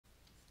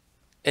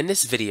In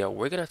this video,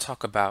 we're going to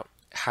talk about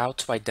how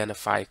to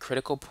identify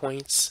critical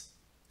points,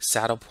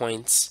 saddle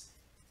points,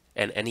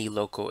 and any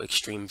local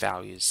extreme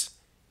values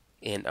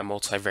in a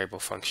multivariable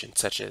function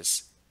such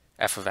as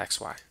f of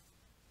xy.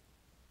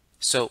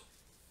 So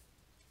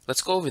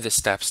let's go over the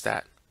steps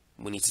that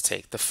we need to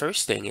take. The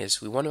first thing is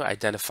we want to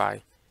identify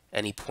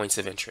any points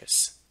of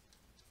interest.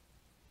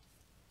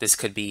 This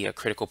could be a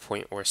critical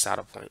point or a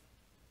saddle point.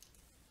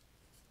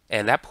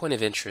 And that point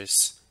of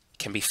interest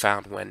can be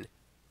found when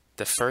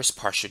the first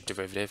partial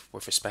derivative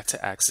with respect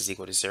to x is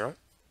equal to 0,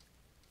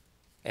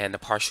 and the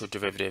partial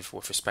derivative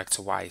with respect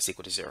to y is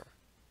equal to 0.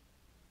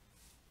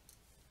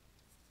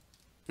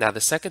 Now,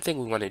 the second thing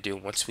we want to do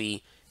once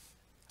we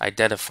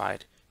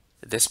identified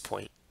this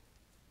point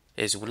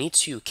is we need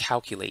to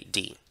calculate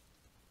d.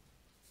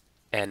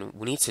 And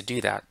we need to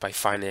do that by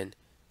finding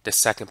the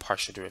second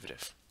partial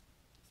derivative.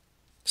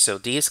 So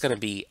d is going to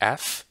be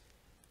f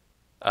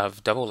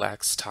of double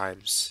x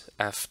times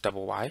f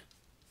double y,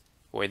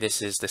 where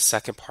this is the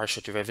second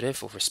partial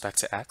derivative with respect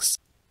to x,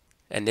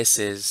 and this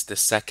is the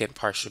second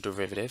partial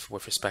derivative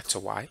with respect to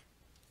y,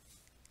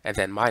 and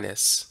then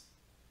minus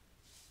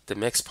the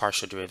mixed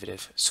partial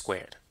derivative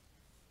squared.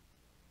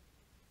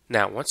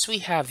 Now, once we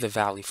have the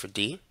value for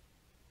d,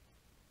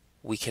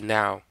 we can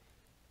now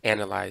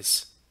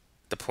analyze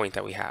the point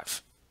that we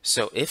have.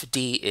 So if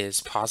d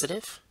is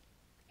positive,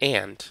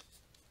 and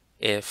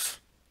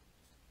if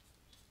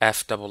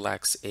f double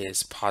x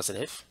is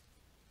positive,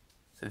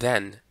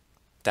 then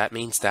that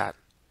means that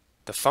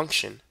the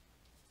function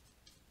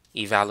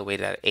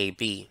evaluated at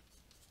AB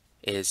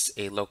is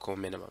a local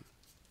minimum.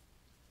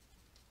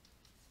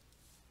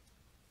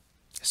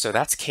 So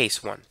that's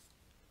case 1.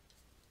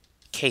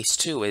 Case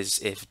 2 is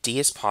if d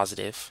is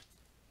positive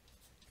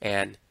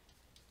and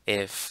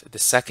if the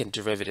second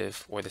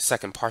derivative or the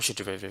second partial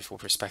derivative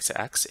with respect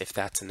to x, if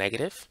that's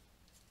negative.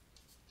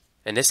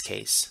 In this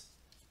case,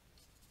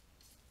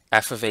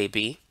 f of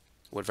AB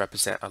would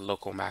represent a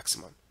local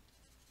maximum.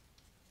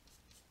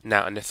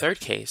 Now, in the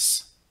third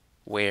case,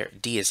 where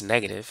d is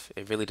negative,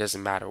 it really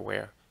doesn't matter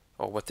where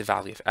or what the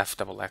value of f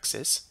double x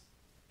is.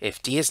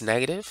 If d is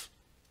negative,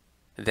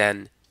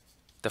 then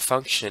the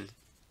function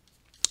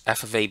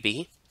f of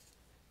AB,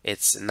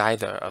 it's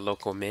neither a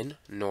local min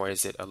nor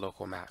is it a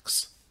local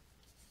max.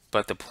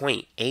 But the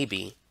point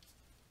AB,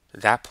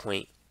 that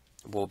point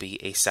will be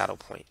a saddle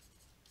point.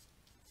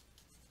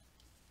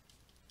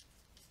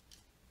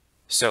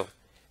 So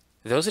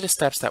those are the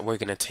steps that we're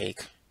going to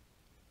take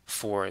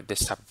for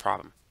this type of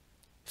problem.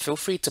 Feel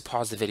free to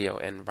pause the video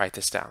and write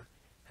this down,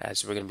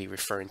 as we're going to be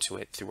referring to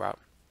it throughout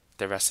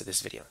the rest of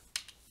this video.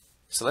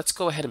 So let's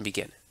go ahead and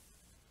begin.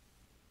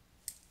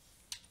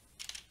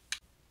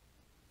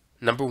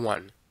 Number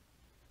 1,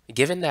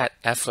 given that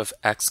f of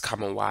x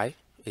comma y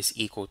is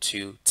equal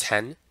to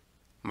 10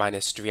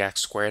 minus 3x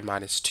squared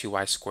minus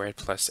 2y squared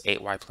plus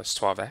 8y plus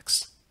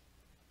 12x,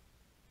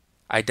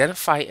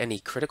 identify any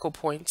critical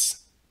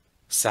points,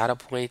 saddle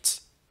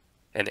points,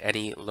 and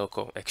any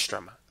local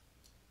extrema.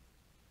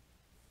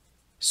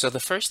 So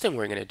the first thing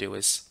we're going to do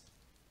is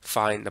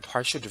find the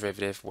partial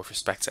derivative with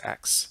respect to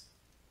x.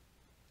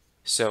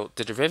 So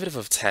the derivative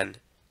of 10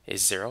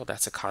 is 0,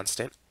 that's a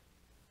constant.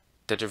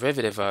 The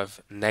derivative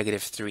of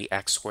negative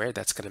 3x squared,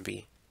 that's going to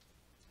be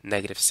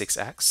negative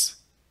 6x.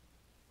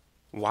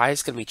 Y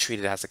is going to be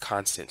treated as a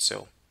constant,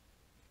 so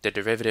the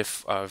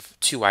derivative of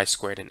 2y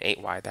squared and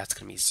 8y, that's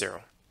going to be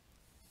 0.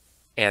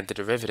 And the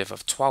derivative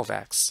of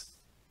 12x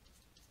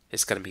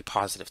is going to be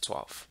positive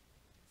 12.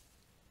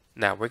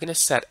 Now we're going to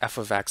set f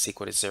of x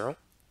equal to 0,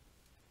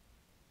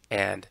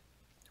 and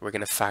we're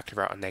going to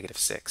factor out a negative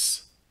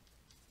 6.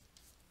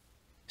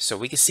 So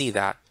we can see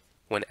that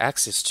when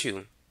x is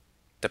 2,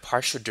 the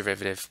partial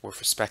derivative with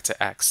respect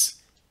to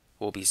x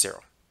will be 0.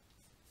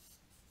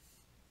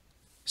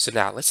 So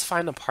now let's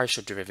find the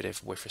partial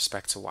derivative with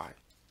respect to y.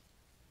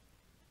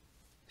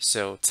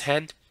 So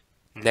 10,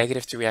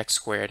 negative 3x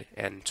squared,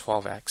 and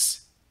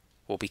 12x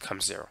will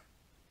become 0.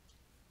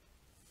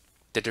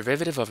 The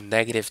derivative of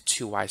negative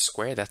 2y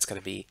squared, that's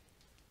going to be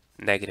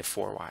negative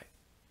 4y.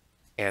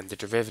 And the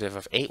derivative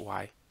of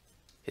 8y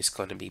is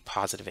going to be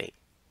positive 8.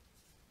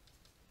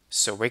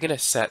 So we're going to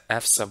set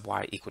f sub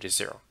y equal to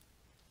 0.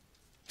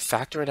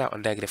 Factoring out a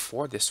negative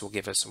 4, this will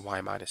give us y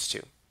minus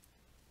 2.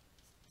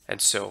 And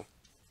so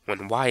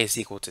when y is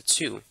equal to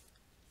 2,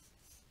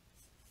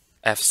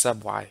 f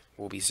sub y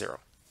will be 0.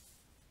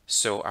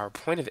 So our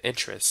point of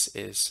interest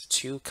is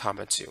 2,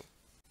 2.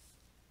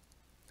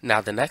 Now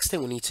the next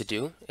thing we need to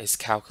do is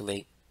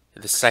calculate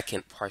the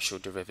second partial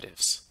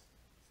derivatives.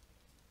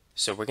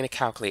 So we're going to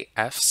calculate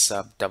f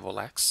sub double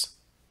x,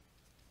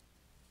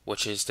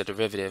 which is the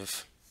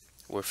derivative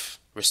with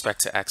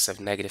respect to x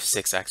of negative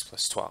 6x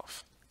plus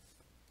 12.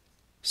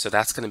 So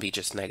that's going to be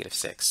just negative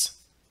 6.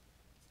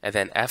 And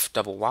then f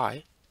double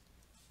y,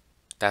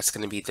 that's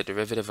going to be the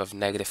derivative of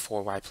negative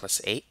 4y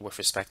plus 8 with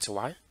respect to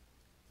y,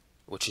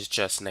 which is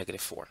just negative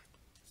 4.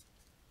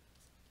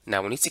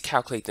 Now we need to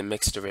calculate the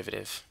mixed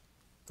derivative,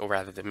 or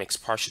rather the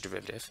mixed partial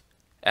derivative,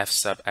 f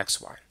sub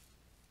xy.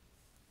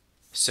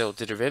 So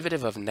the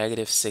derivative of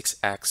negative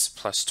 6x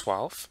plus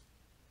 12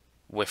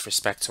 with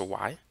respect to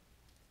y,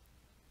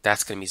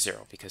 that's going to be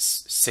 0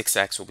 because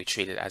 6x will be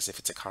treated as if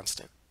it's a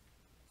constant.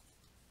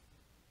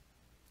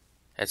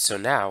 And so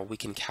now we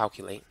can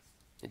calculate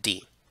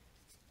d,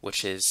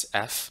 which is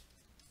f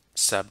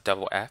sub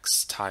double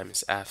x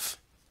times f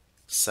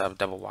sub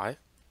double y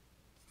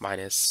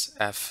minus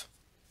f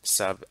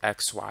sub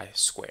xy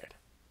squared.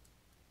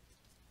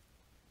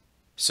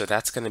 So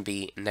that's going to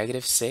be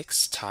negative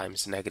 6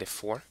 times negative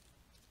 4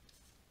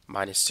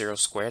 minus 0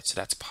 squared, so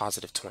that's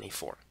positive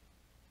 24.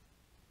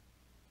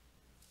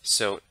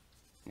 So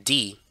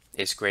d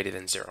is greater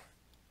than 0,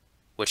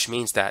 which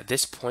means that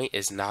this point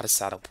is not a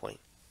saddle point.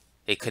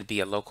 It could be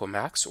a local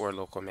max or a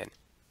local min.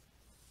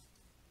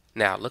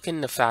 Now,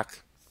 looking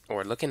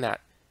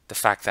at the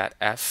fact that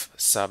f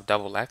sub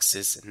double x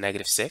is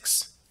negative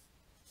 6,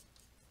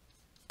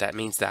 that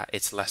means that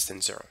it's less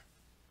than 0.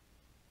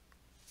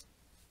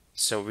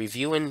 So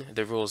reviewing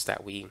the rules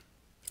that we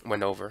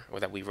went over, or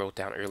that we wrote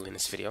down earlier in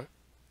this video,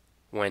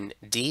 when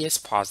d is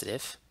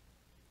positive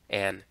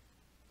and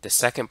the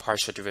second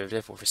partial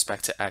derivative with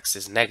respect to x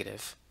is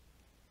negative,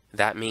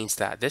 that means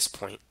that this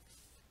point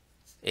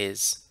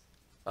is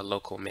a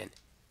local min.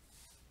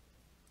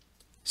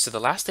 So the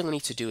last thing we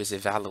need to do is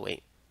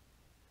evaluate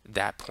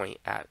that point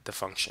at the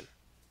function.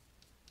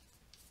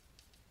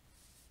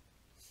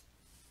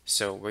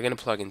 So we're going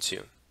to plug in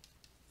 2.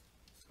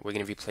 We're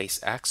going to replace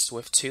x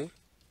with 2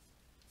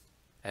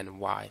 and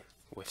y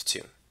with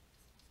 2.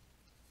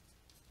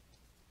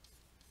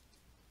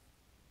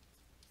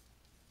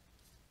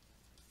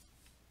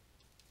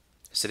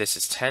 So this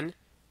is 10.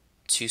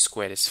 2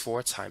 squared is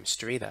 4 times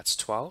 3, that's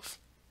 12.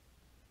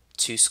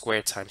 2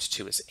 squared times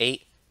 2 is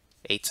 8.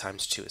 8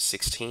 times 2 is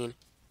 16.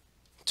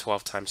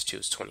 12 times 2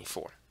 is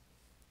 24.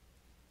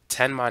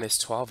 10 minus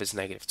 12 is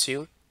negative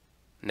 2.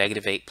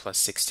 Negative 8 plus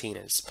 16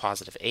 is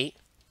positive 8.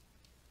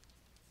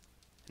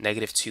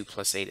 Negative 2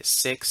 plus 8 is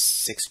 6.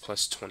 6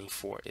 plus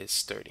 24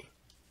 is 30.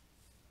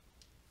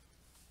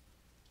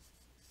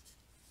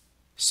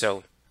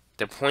 So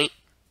the point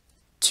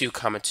 2,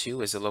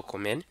 2 is a local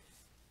min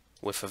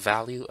with a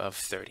value of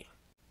 30.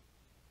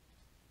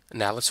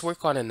 Now let's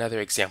work on another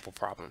example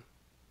problem.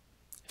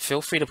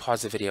 Feel free to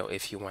pause the video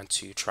if you want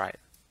to try it.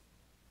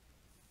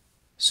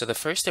 So the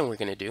first thing we're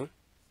going to do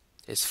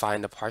is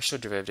find the partial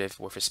derivative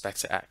with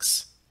respect to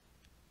x.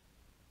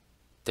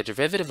 The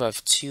derivative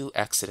of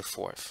 2x to the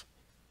fourth,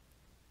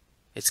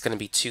 it's going to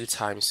be 2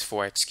 times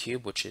 4x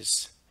cubed, which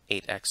is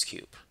 8x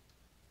cubed.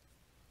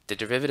 The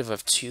derivative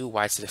of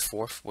 2y to the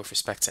fourth with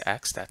respect to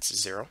x, that's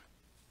 0.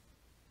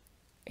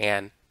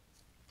 And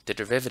the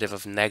derivative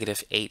of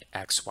negative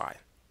 8xy.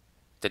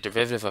 The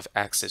derivative of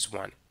x is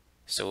 1,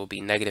 so it will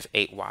be negative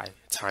 8y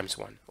times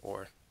 1,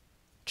 or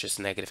just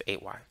negative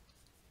 8y.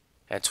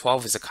 And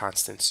 12 is a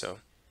constant, so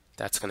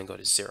that's going to go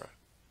to 0.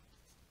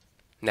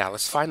 Now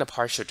let's find the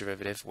partial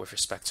derivative with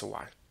respect to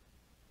y.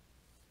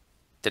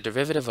 The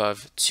derivative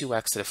of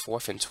 2x to the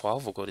fourth and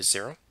 12 will go to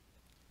 0.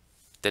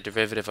 The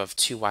derivative of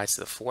 2y to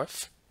the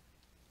fourth,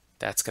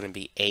 that's going to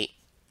be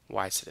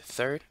 8y to the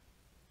third.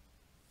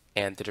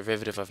 And the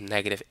derivative of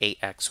negative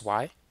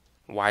 8xy,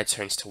 y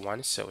turns to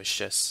 1, so it's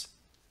just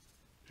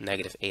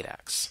negative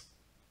 8x.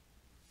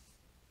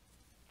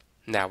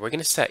 Now we're going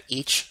to set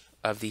each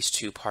of these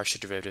two partial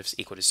derivatives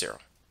equal to 0.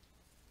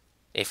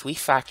 If we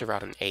factor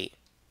out an 8,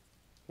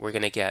 we're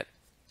going to get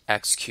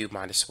x cubed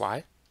minus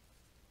y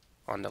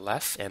on the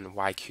left and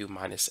y cubed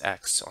minus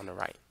x on the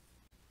right.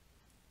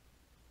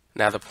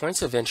 Now the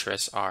points of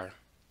interest are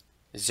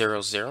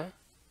 0, 0.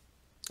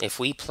 If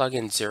we plug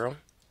in 0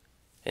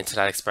 into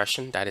that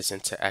expression, that is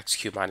into x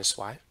cubed minus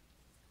y,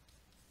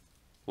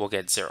 we'll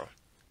get 0.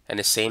 And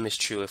the same is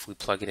true if we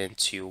plug it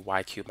into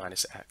y cubed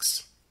minus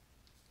x.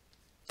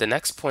 The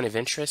next point of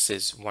interest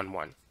is 1,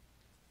 1.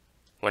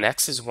 When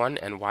x is 1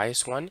 and y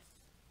is 1,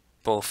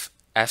 both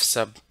f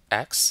sub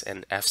x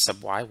and f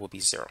sub y will be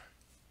 0.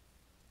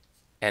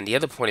 And the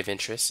other point of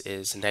interest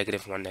is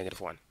negative 1,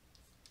 negative 1.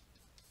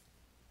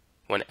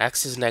 When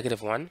x is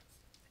negative 1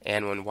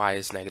 and when y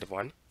is negative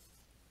 1,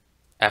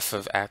 f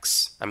sub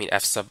x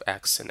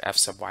and f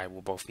sub y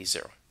will both be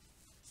 0.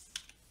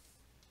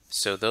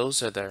 So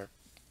those are the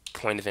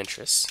point of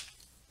interest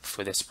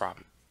for this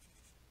problem.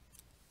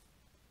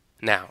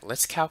 Now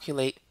let's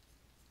calculate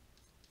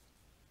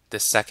the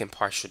second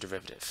partial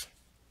derivative.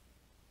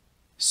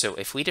 So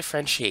if we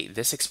differentiate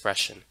this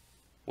expression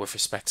with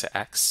respect to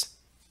x,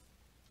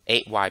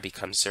 8y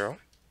becomes 0,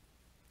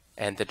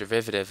 and the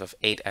derivative of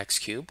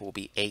 8x cubed will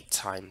be 8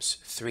 times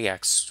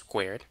 3x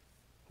squared,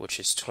 which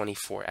is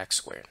 24x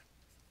squared.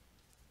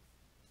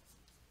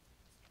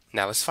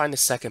 Now let's find the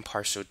second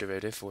partial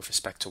derivative with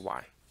respect to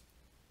y.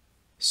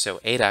 So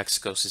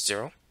 8x goes to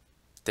 0.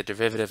 The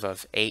derivative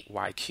of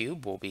 8y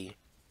cubed will be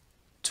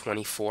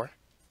 24y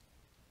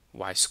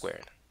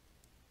squared.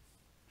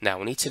 Now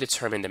we need to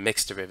determine the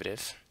mixed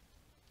derivative,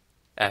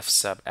 f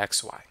sub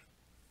xy.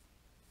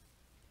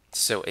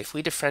 So if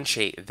we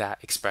differentiate that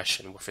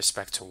expression with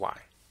respect to y,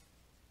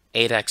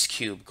 8x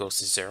cubed goes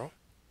to 0.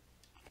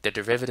 The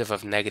derivative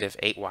of negative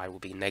 8y will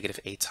be negative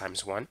 8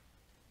 times 1,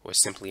 or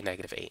simply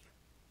negative 8.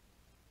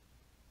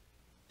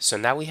 So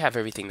now we have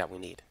everything that we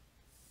need.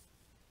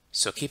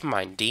 So keep in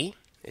mind, d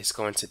is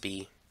going to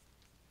be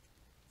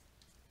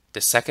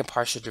the second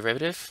partial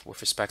derivative with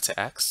respect to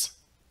x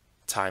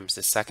times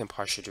the second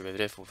partial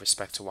derivative with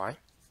respect to y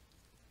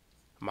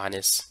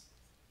minus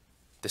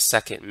the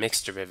second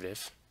mixed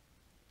derivative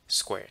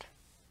squared.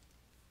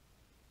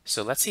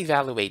 So let's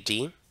evaluate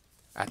d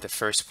at the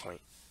first point,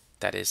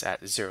 that is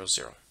at 0,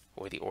 0,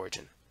 or the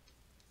origin.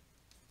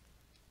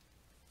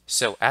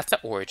 So at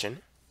the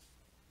origin,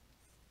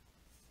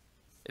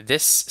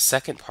 this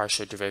second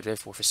partial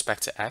derivative with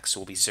respect to x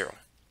will be 0.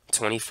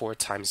 24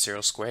 times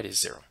 0 squared is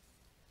 0.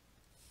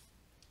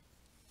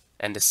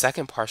 And the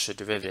second partial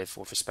derivative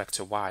with respect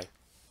to y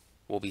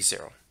will be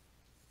 0.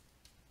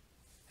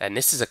 And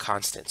this is a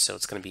constant, so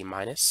it's going to be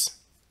minus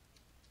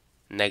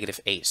negative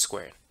 8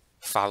 squared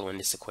following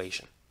this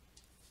equation.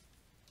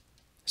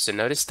 So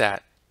notice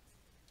that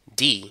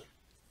d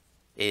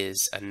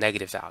is a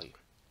negative value.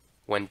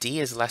 When d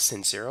is less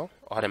than 0,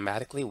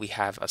 automatically we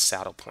have a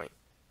saddle point.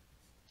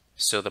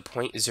 So the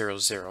point 0,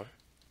 0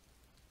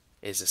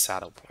 is a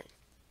saddle point.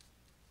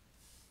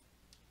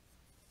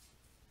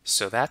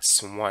 So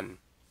that's one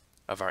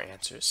of our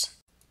answers.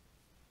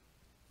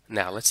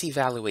 Now let's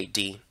evaluate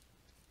d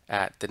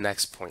at the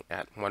next point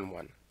at 1,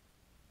 1.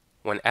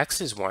 When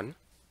x is 1,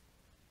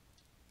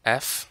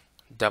 f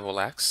double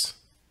x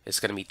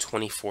is going to be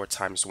 24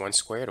 times 1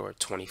 squared, or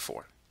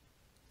 24.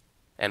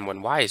 And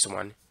when y is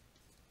 1,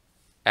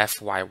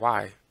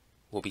 fyy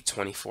will be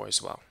 24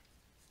 as well.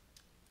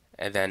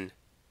 And then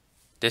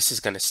this is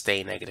going to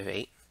stay negative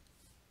 8.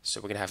 So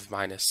we're going to have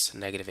minus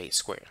negative 8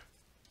 squared.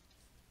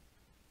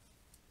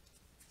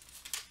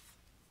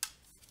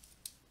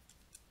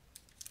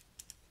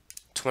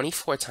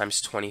 (24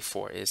 times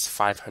 24 is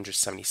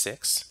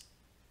 576.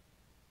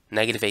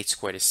 Negative 8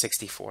 squared is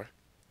 64.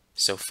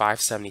 So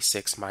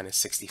 576 minus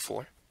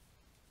 64,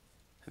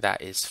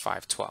 that is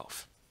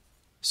 512.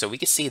 So we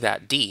can see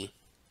that d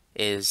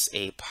is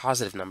a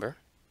positive number,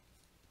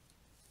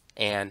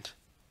 and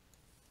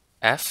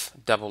f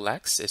double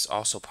x is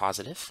also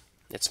positive.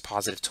 It's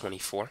positive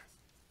 24.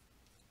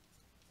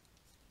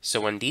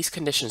 So when these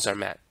conditions are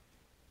met,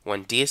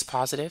 when d is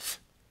positive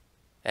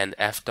and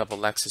f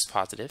double x is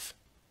positive,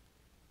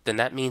 then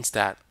that means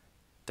that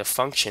the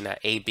function at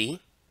AB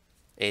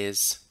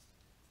is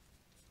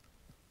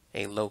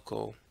a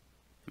local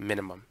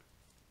minimum.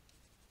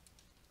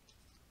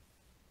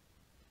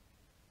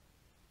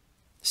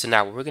 So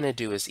now what we're going to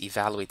do is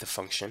evaluate the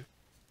function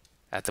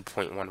at the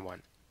point 1,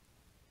 1.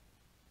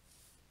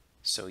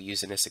 So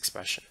using this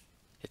expression,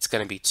 it's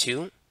going to be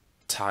 2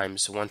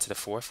 times 1 to the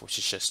 4th, which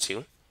is just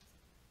 2,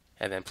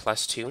 and then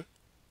plus 2,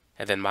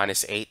 and then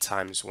minus 8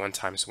 times 1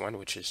 times 1,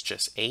 which is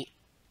just 8,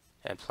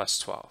 and plus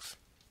 12.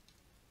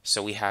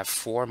 So we have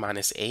 4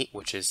 minus 8,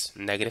 which is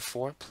negative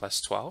 4, plus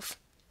 12.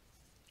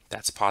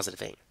 That's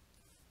positive 8.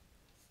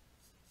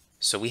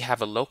 So we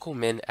have a local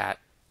min at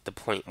the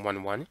point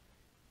 1, 1,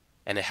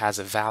 and it has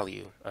a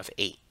value of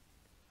 8.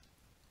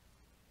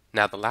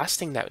 Now the last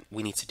thing that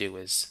we need to do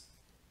is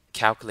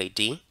calculate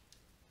d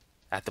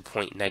at the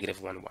point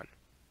negative 1, 1.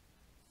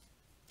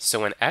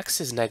 So when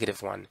x is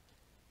negative 1,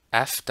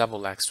 f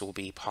double x will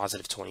be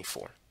positive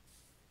 24.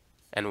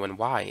 And when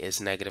y is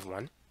negative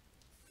 1,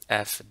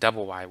 f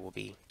double y will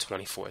be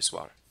 24 as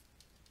well.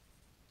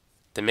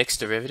 The mixed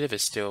derivative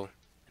is still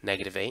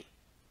negative 8,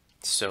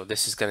 so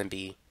this is going to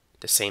be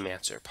the same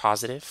answer,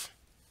 positive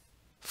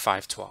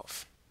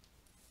 512.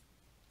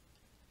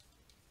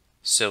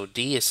 So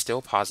d is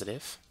still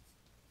positive.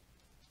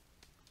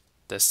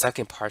 The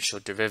second partial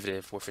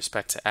derivative with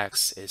respect to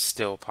x is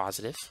still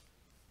positive,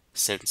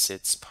 since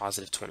it's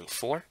positive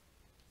 24.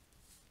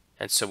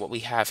 And so what we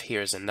have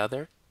here is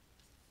another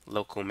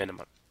local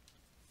minimum.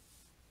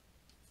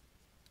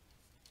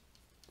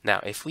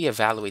 Now, if we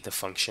evaluate the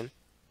function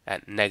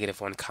at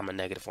negative 1 comma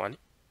negative 1,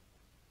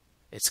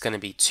 it's going to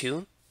be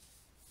 2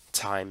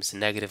 times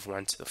negative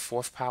 1 to the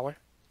 4th power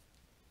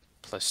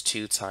plus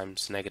 2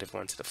 times negative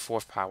 1 to the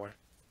 4th power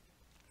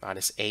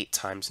minus 8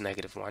 times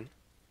negative 1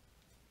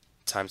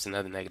 times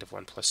another negative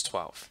 1 plus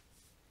 12.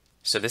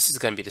 So this is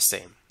going to be the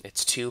same.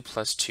 It's 2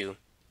 plus 2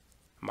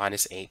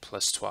 minus 8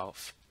 plus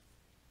 12,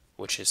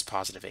 which is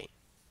positive 8.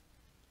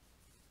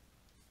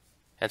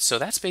 And so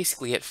that's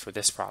basically it for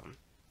this problem.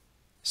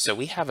 So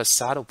we have a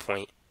saddle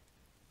point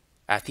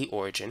at the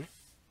origin,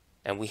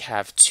 and we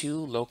have two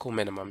local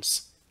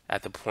minimums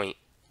at the point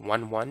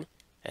 1, 1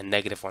 and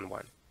negative 1,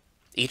 1,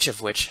 each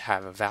of which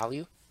have a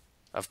value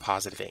of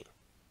positive 8.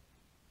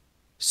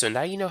 So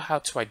now you know how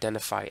to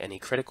identify any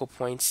critical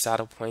points,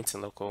 saddle points,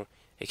 and local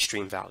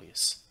extreme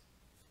values.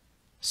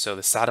 So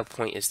the saddle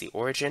point is the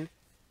origin,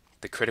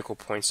 the critical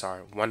points are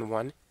 1,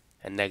 1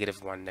 and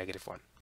negative 1, negative 1.